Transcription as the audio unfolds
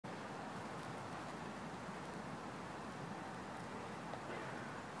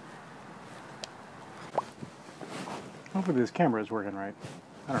Hopefully this camera is working right.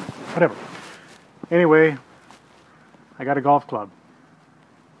 I don't know. Whatever. Anyway, I got a golf club.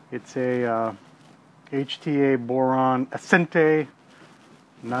 It's a HTA Boron Ascente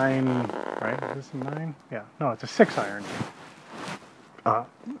 9, right? Is this a 9? Yeah. No, it's a 6 iron.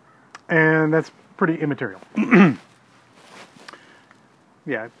 And that's pretty immaterial.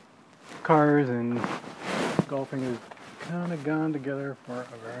 Yeah, cars and golfing has kind of gone together for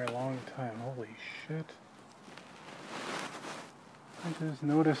a very long time. Holy shit. I just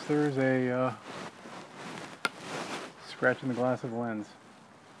noticed there's a scratch in the glass of the lens.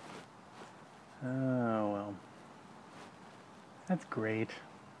 Oh, well. That's great.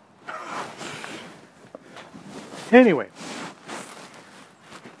 Anyway.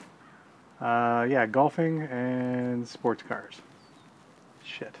 Yeah, golfing and sports cars.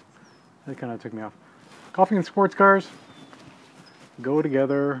 Shit. That kind of took me off. Golfing and sports cars go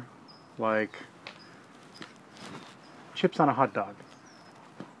together like chips on a hot dog.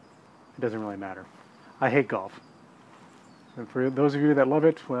 It doesn't really matter. I hate golf. And for those of you that love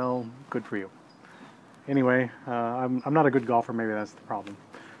it, well, good for you. Anyway, I'm not a good golfer. Maybe that's the problem.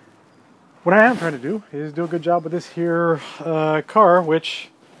 What I am trying to do is do a good job with this here car, which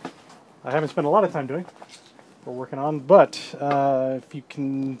I haven't spent a lot of time doing. We're working on, but if you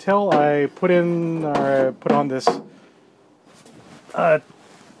can tell, I put on this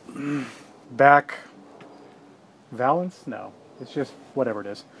back valance. No, it's just whatever it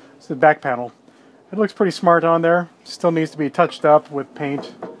is. It's the back panel. It looks pretty smart on there. Still needs to be touched up with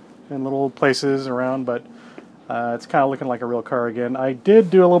paint in little places around, but it's kind of looking like a real car again. I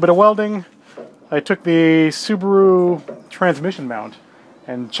did do a little bit of welding. I took the Subaru transmission mount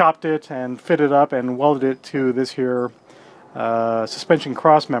and chopped it and fitted up and welded it to this here suspension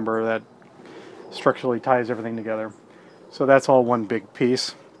cross member that structurally ties everything together. So that's all one big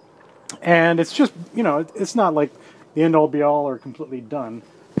piece. And it's just, you know, it's not like the end all be all or completely done,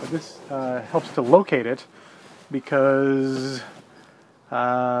 but this helps to locate it because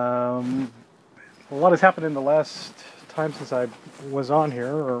a lot has happened in the last time since I was on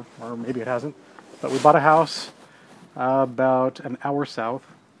here, or maybe it hasn't, but we bought a house about an hour south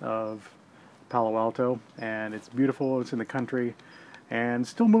of Palo Alto, and it's beautiful. It's in the country and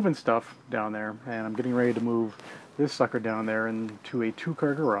still moving stuff down there, and I'm getting ready to move this sucker down there into a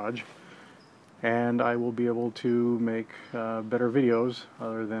 2-car garage, and I will be able to make better videos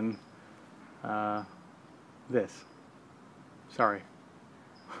other than this. Sorry.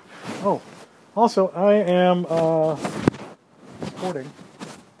 Oh, also I am sporting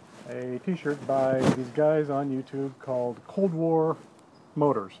a t-shirt by these guys on YouTube called Cold War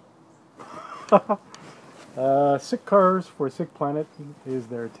Motors. Sick Cars for a Sick Planet is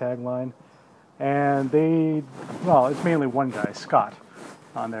their tagline. And well, it's mainly one guy, Scott,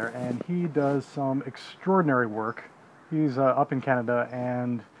 on there, and he does some extraordinary work. He's up in Canada,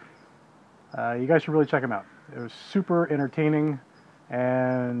 and you guys should really check him out. It was super entertaining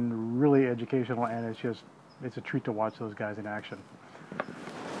and really educational, and it's a treat to watch those guys in action.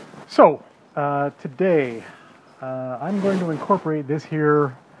 So, today, I'm going to incorporate this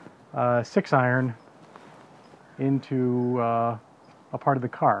here 6 iron into a part of the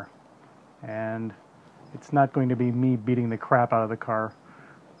car. And it's not going to be me beating the crap out of the car,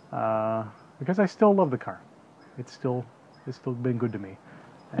 because I still love the car. It's still been good to me.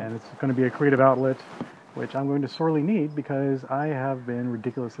 And it's going to be a creative outlet, which I'm going to sorely need because I have been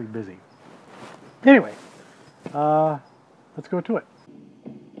ridiculously busy. Anyway, let's go to it.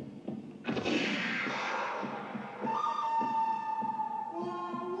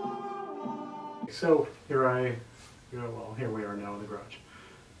 So here we are now in the garage.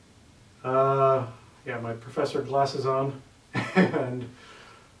 Yeah, my professor glasses on, and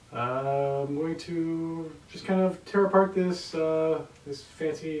I'm going to just kind of tear apart this this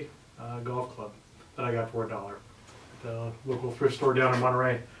fancy golf club that I got for $1 at the local thrift store down in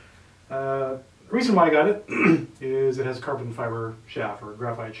Monterey. The reason why I got it is it has a carbon fiber shaft or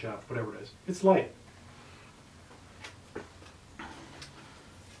graphite shaft, whatever it is. It's light.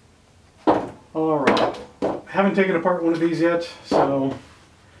 All right, I haven't taken apart one of these yet, so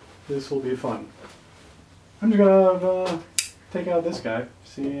this will be fun. I'm just gonna take out this guy,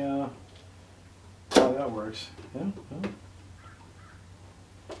 see how that works. Yeah, well,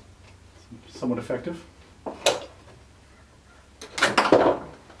 somewhat effective.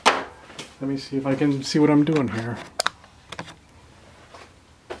 Let me see if I can see what I'm doing here.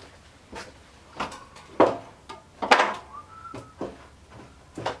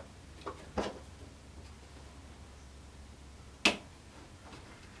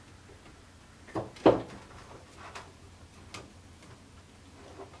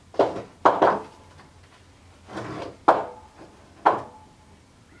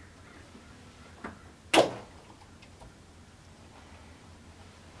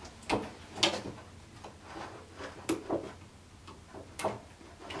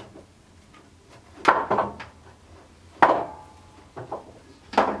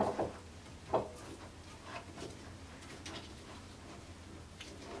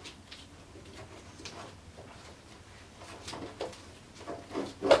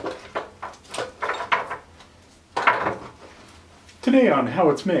 Today on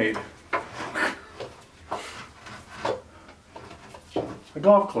How It's Made. A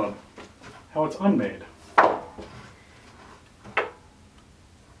golf club. How it's unmade.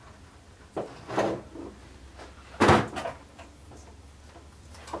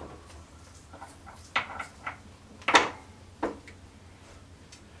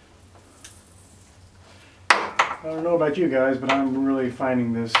 I don't know about you guys, but I'm really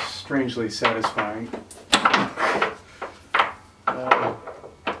finding this strangely satisfying.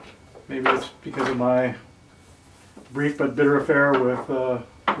 Maybe it's because of my brief but bitter affair with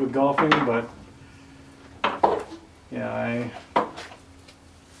golfing, but yeah,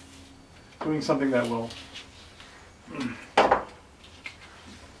 doing something that will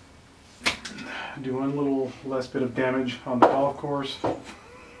do one little less bit of damage on the golf course,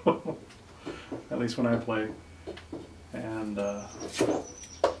 at least when I play, and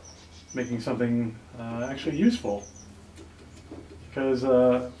making something actually useful, because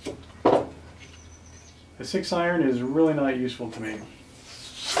a 6-iron is really not useful to me,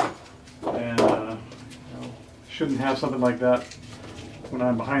 and you know, shouldn't have something like that when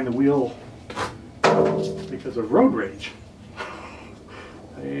I'm behind the wheel because of road rage.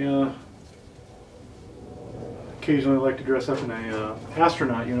 I occasionally like to dress up in a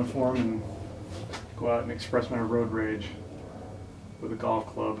astronaut uniform and go out and express my road rage with a golf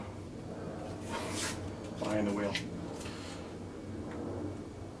club behind the wheel.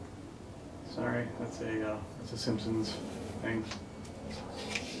 Sorry, that's a Simpsons thing.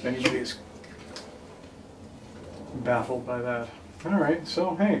 If anybody's baffled by that. Alright,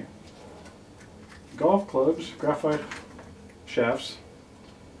 so hey, golf clubs, graphite shafts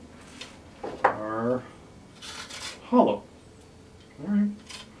are hollow. Alright,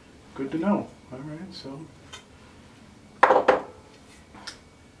 good to know. Alright, so,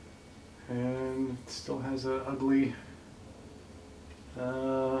 and it still has an ugly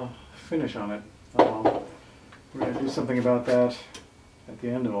finish on it. Oh well, we're going to do something about that at the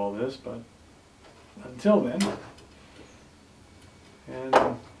end of all this, but until then,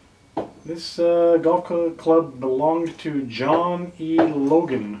 and this golf club belonged to John E.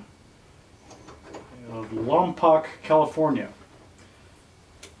 Logan of Lompoc, California.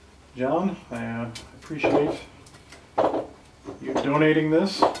 John, I appreciate you donating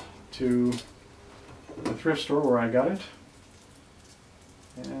this to the thrift store where I got it.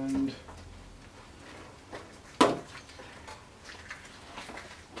 And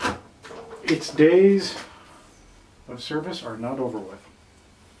its days of service are not over with.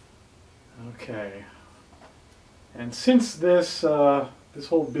 Okay. And since this this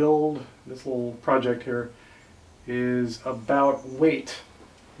whole build, this whole project here is about weight,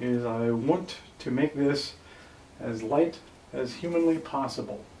 I want to make this as light as humanly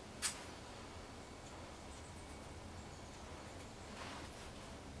possible.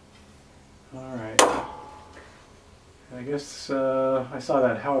 Alright. I guess I saw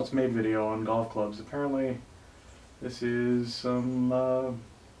that How It's Made video on golf clubs. Apparently this is some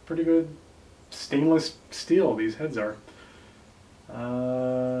pretty good stainless steel, these heads are.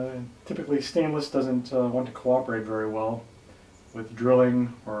 Typically stainless doesn't want to cooperate very well with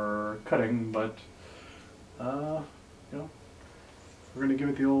drilling or cutting, but you know, we're going to give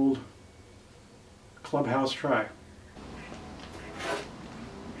it the old clubhouse try.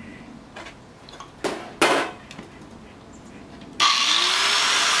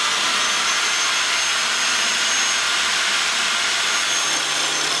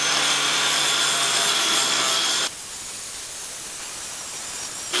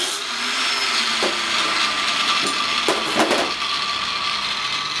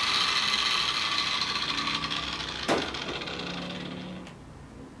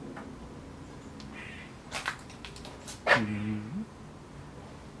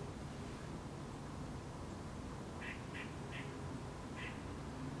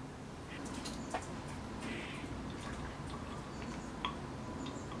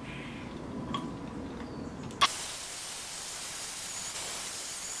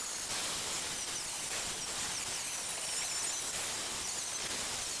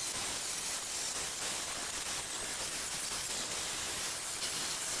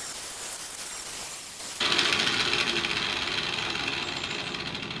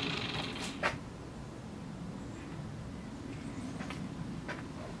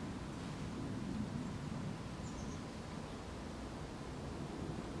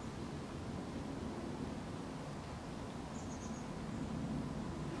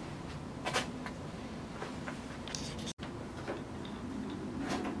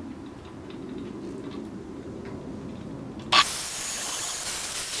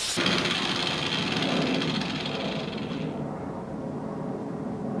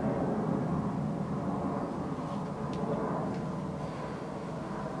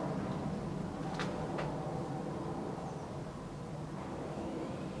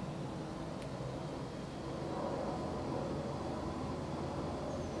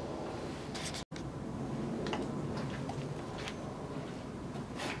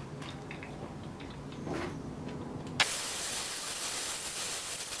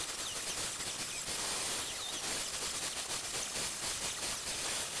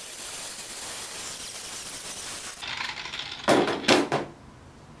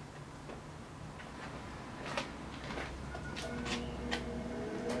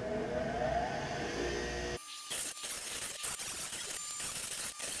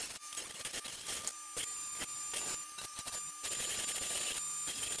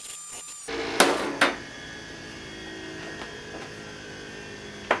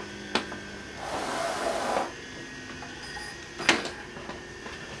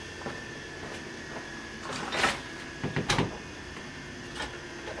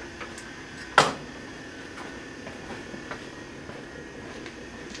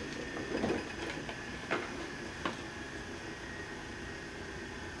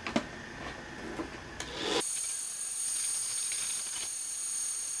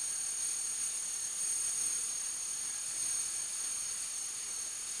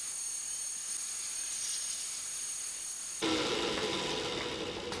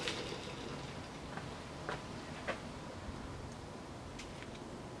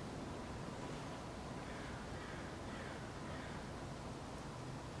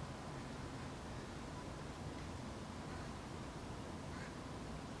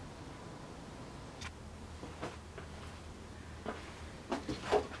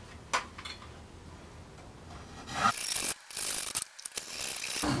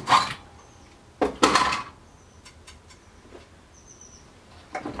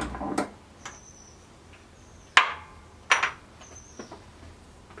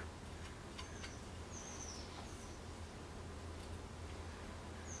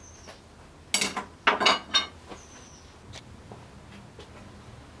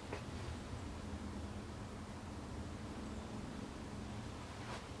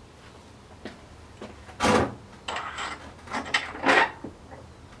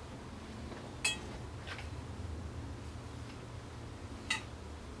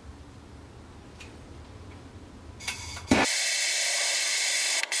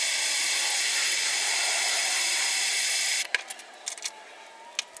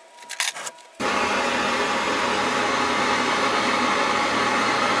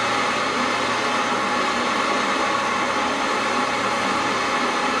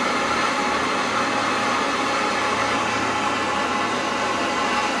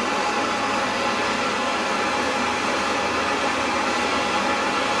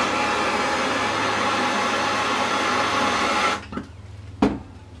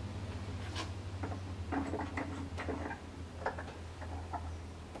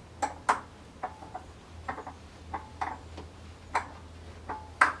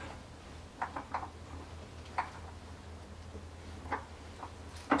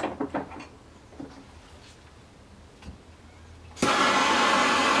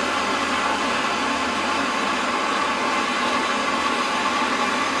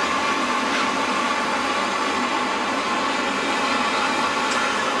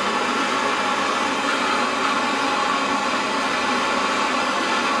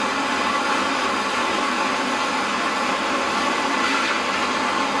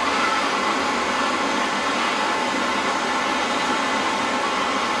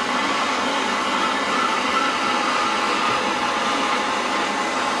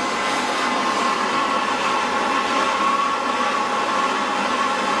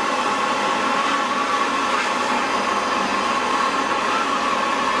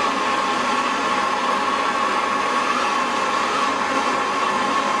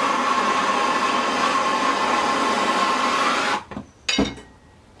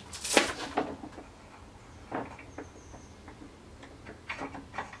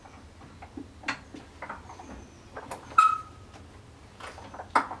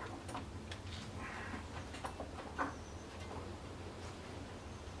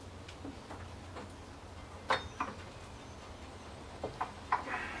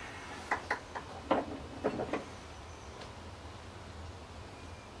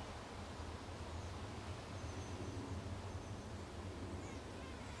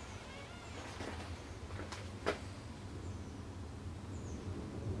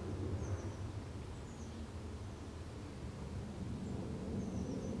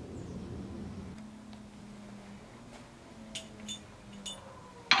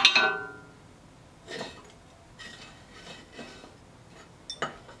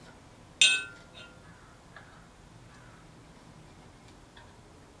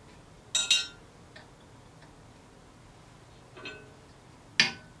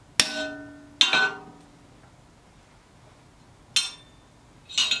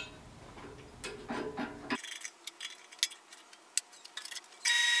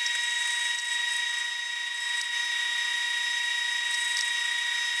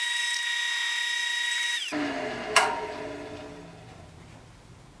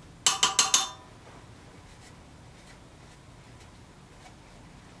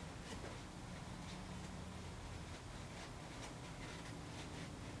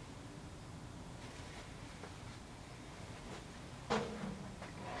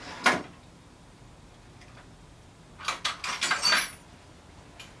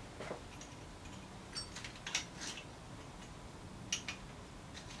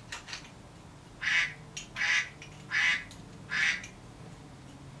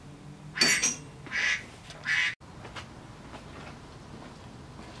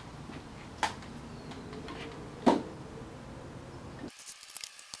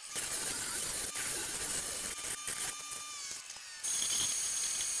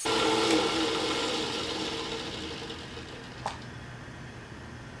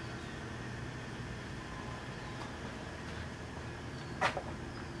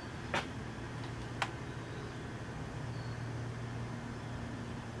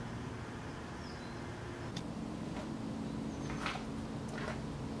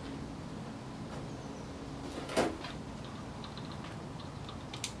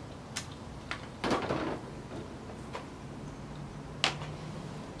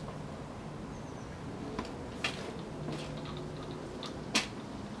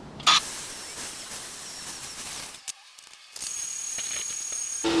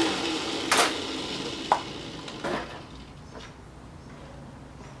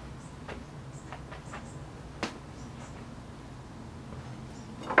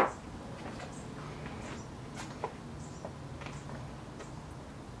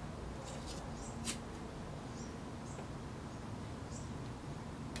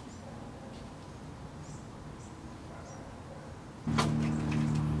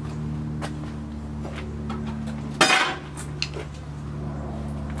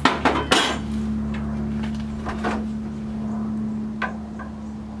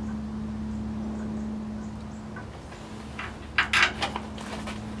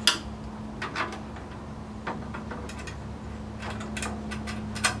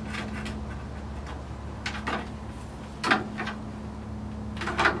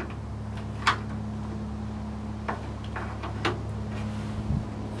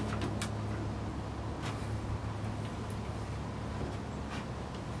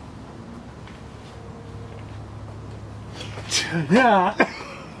 Yeah.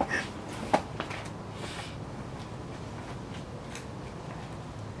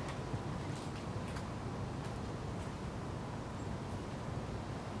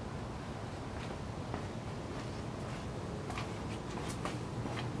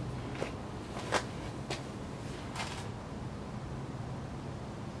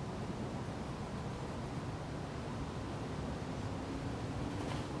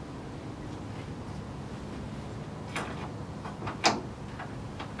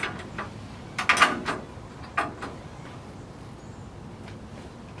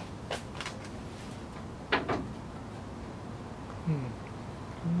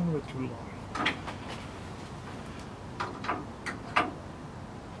 A little bit too long.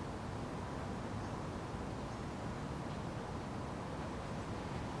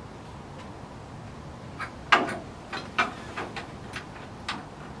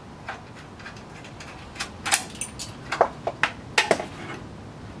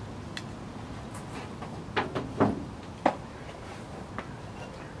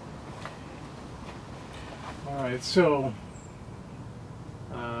 Alright, so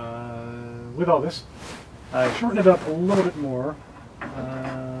with all this, I shortened it up a little bit more,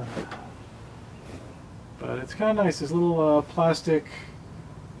 but it's kind of nice. This little plastic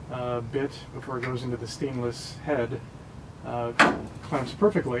bit before it goes into the stainless head clamps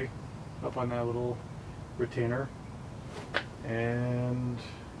perfectly up on that little retainer, and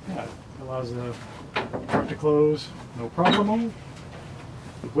yeah, it allows the truck to close no problem.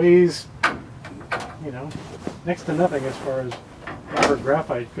 It weighs, you know, next to nothing as far as whatever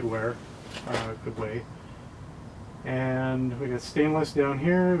graphite could weigh. And we got stainless down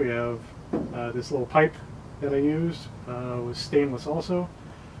here. We have this little pipe that I used was stainless also.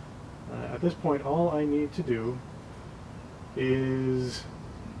 At this point, all I need to do is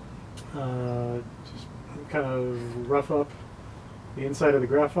just kind of rough up the inside of the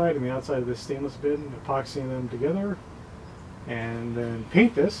graphite and the outside of this stainless bit, epoxying them together, and then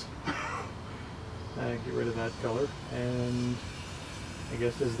paint this. Get rid of that color, and I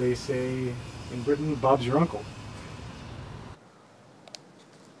guess, as they say in Britain, Bob's your uncle.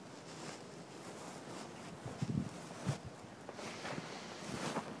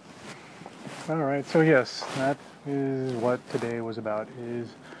 Alright, so yes, that is what today was about, is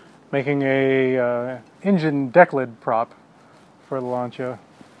making a engine deck lid prop for the Lancia.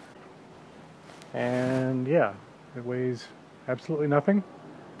 And yeah, it weighs absolutely nothing,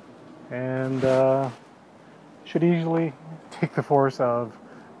 and should easily take the force of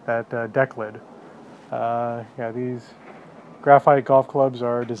that deck lid. Yeah, these graphite golf clubs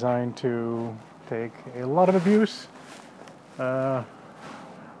are designed to take a lot of abuse. I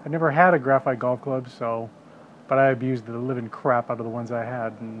never had a graphite golf club, but I abused the living crap out of the ones I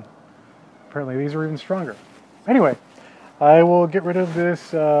had, and apparently these are even stronger. Anyway, I will get rid of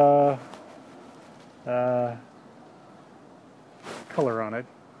this color on it.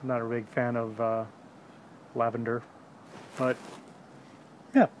 I'm not a big fan of lavender, but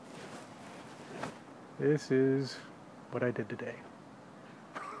yeah, this is what I did today.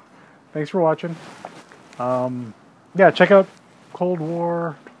 Thanks for watching. Yeah, check out Cold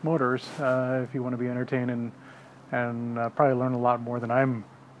War Motors if you want to be entertained and probably learn a lot more than I'm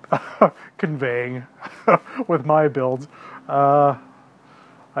conveying with my builds. I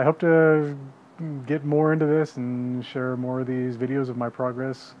hope to get more into this and share more of these videos of my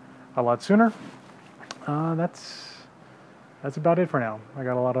progress a lot sooner. That's about it for now. I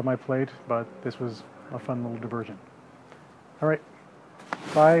got a lot on my plate, but this was a fun little diversion. All right,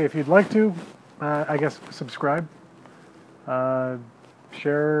 bye. If you'd like to, I guess subscribe.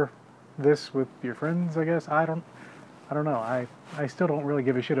 Share this with your friends, I guess. I don't know. I still don't really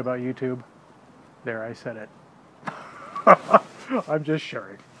give a shit about YouTube. There, I said it. I'm just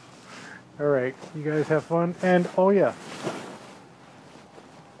sharing. Alright, you guys have fun. And, oh yeah,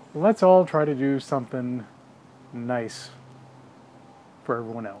 let's all try to do something nice for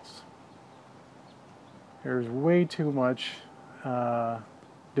everyone else. There's way too much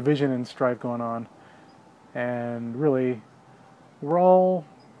division and strife going on. And really, we're all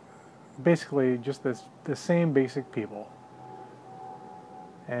basically just the same basic people.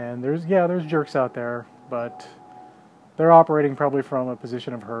 And there's jerks out there, but they're operating probably from a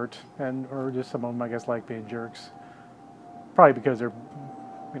position of hurt, or just some of them, I guess, like being jerks. Probably because they're,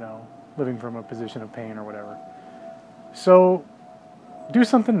 living from a position of pain or whatever. So, do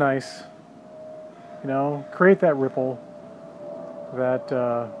something nice. Create that ripple that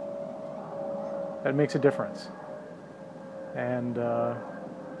makes a difference. And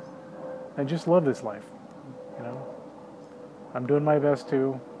just love this life. I'm doing my best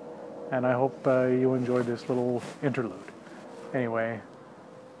to, and I hope you enjoyed this little interlude. Anyway,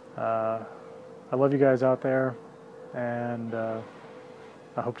 I love you guys out there, and I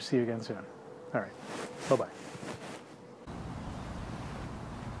hope to see you again soon. All right, bye-bye.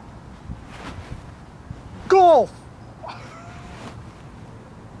 Golf!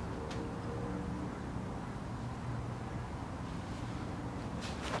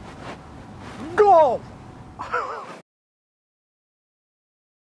 Golf!